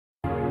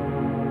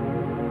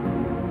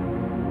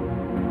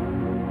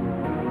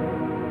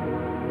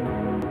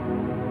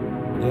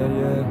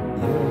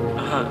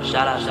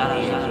Drahh Ciroc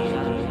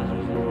Sahara.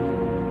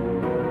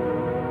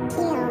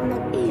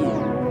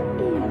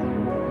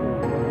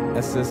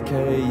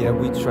 SSK, yeah,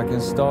 we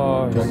trekking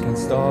stars.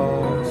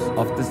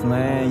 Off this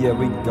land, yeah,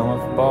 we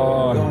going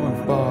far.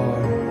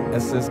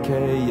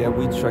 SSK, yeah,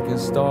 we trekking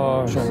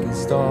stars.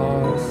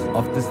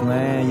 Off this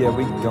land, yeah,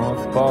 we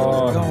going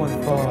far.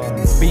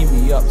 Beat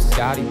me up,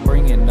 Scotty,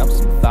 bringing up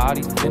some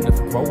thotties. Finna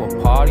throw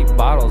a party,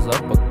 bottles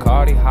of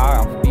Bacardi. High,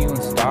 I'm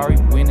feeling starry,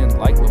 winning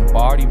like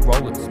Lombardi.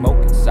 Rolling,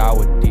 smoking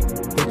sour D.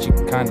 Hit you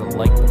kinda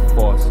like the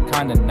force,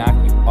 kinda knock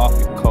you off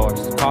your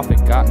course.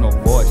 Prophet got no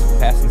voice,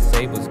 passing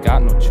sabers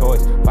got no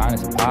choice.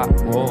 Finest pot,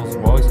 Rolls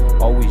Royce,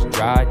 always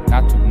dry,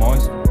 not too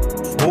moist.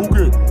 Smoke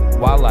it!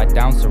 While I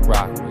down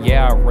Ciroc,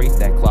 yeah, I race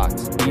that clock.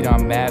 Speed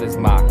on mad as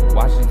mock,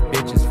 watch these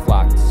bitches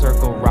flock.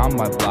 Circle round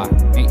my block,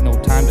 ain't no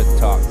time to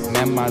talk.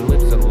 Man, my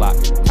lips are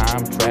locked.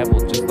 Time travel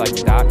just like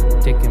Doc.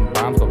 Ticking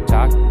bombs go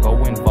talk,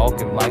 going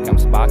Vulcan like I'm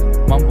Spock.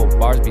 Mumble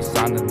bars be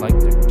sounding like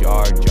the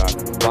Jar Jar.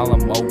 While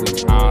I'm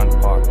always on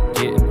par,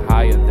 getting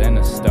higher than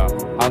a star.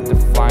 Out there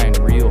flying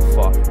real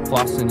far,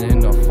 flossing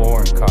in a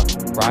foreign car.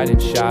 Riding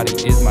shoddy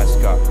is my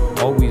scar,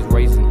 always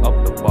raising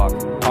up the bar.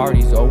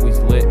 Parties always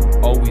lit,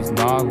 always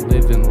gnaw.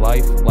 Living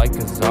life like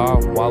a czar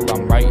while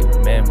I'm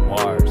writing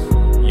memoirs.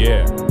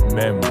 Yeah,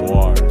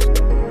 memoirs.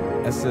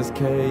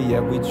 SSK, yeah,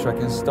 we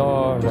trekking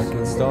stars.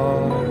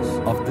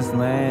 Off this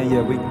land,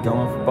 yeah, we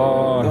going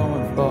far.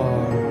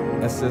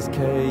 SSK,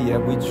 yeah,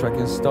 we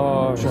trekking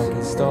stars.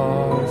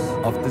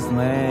 Off this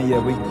land, yeah,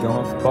 we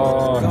going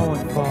far.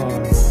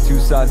 Two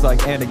sides like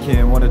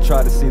Anakin, wanna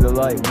try to see the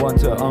light. One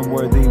to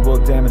unworthy will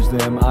damage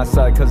them. I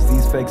side cause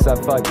these fakes I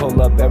fight.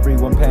 Pull up,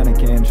 everyone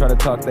panicking. Try to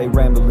talk, they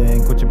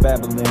rambling. Quit your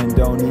babbling,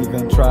 don't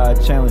even try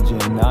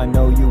challenging. I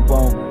know you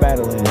won't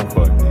battling.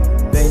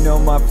 They know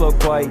my flow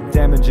quite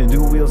damaging.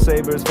 Dual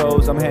sabers,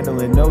 foes I'm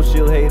handling. No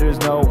shield haters,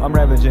 no, I'm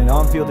ravaging.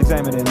 On field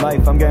examining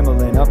life, I'm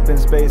gambling. Up in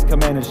space,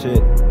 commanding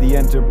shit. The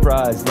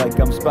Enterprise, like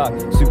I'm Spock.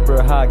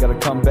 Super high, gotta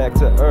come back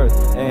to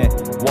Earth and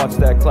watch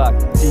that clock.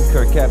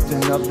 T-Kirk,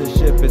 captain of the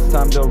ship. It's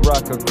time to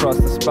rock across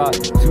the spot.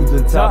 To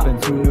the top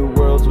into new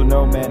worlds where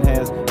no man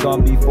has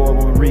gone before.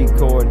 When we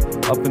record,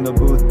 up in the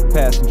booth,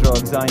 passing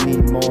drugs, I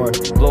need more.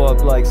 Blow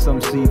up like some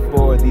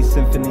C4. These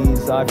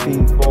symphonies I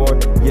fiend for.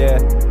 Yeah,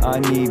 I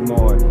need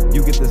more.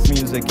 You get this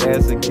music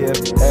as a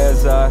gift,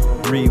 as I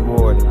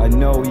reward. I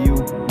know you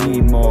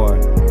need more.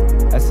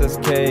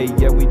 SSK,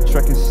 yeah, we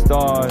trekking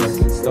stars.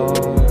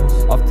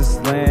 Off this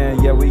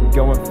land, yeah, we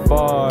going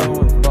far.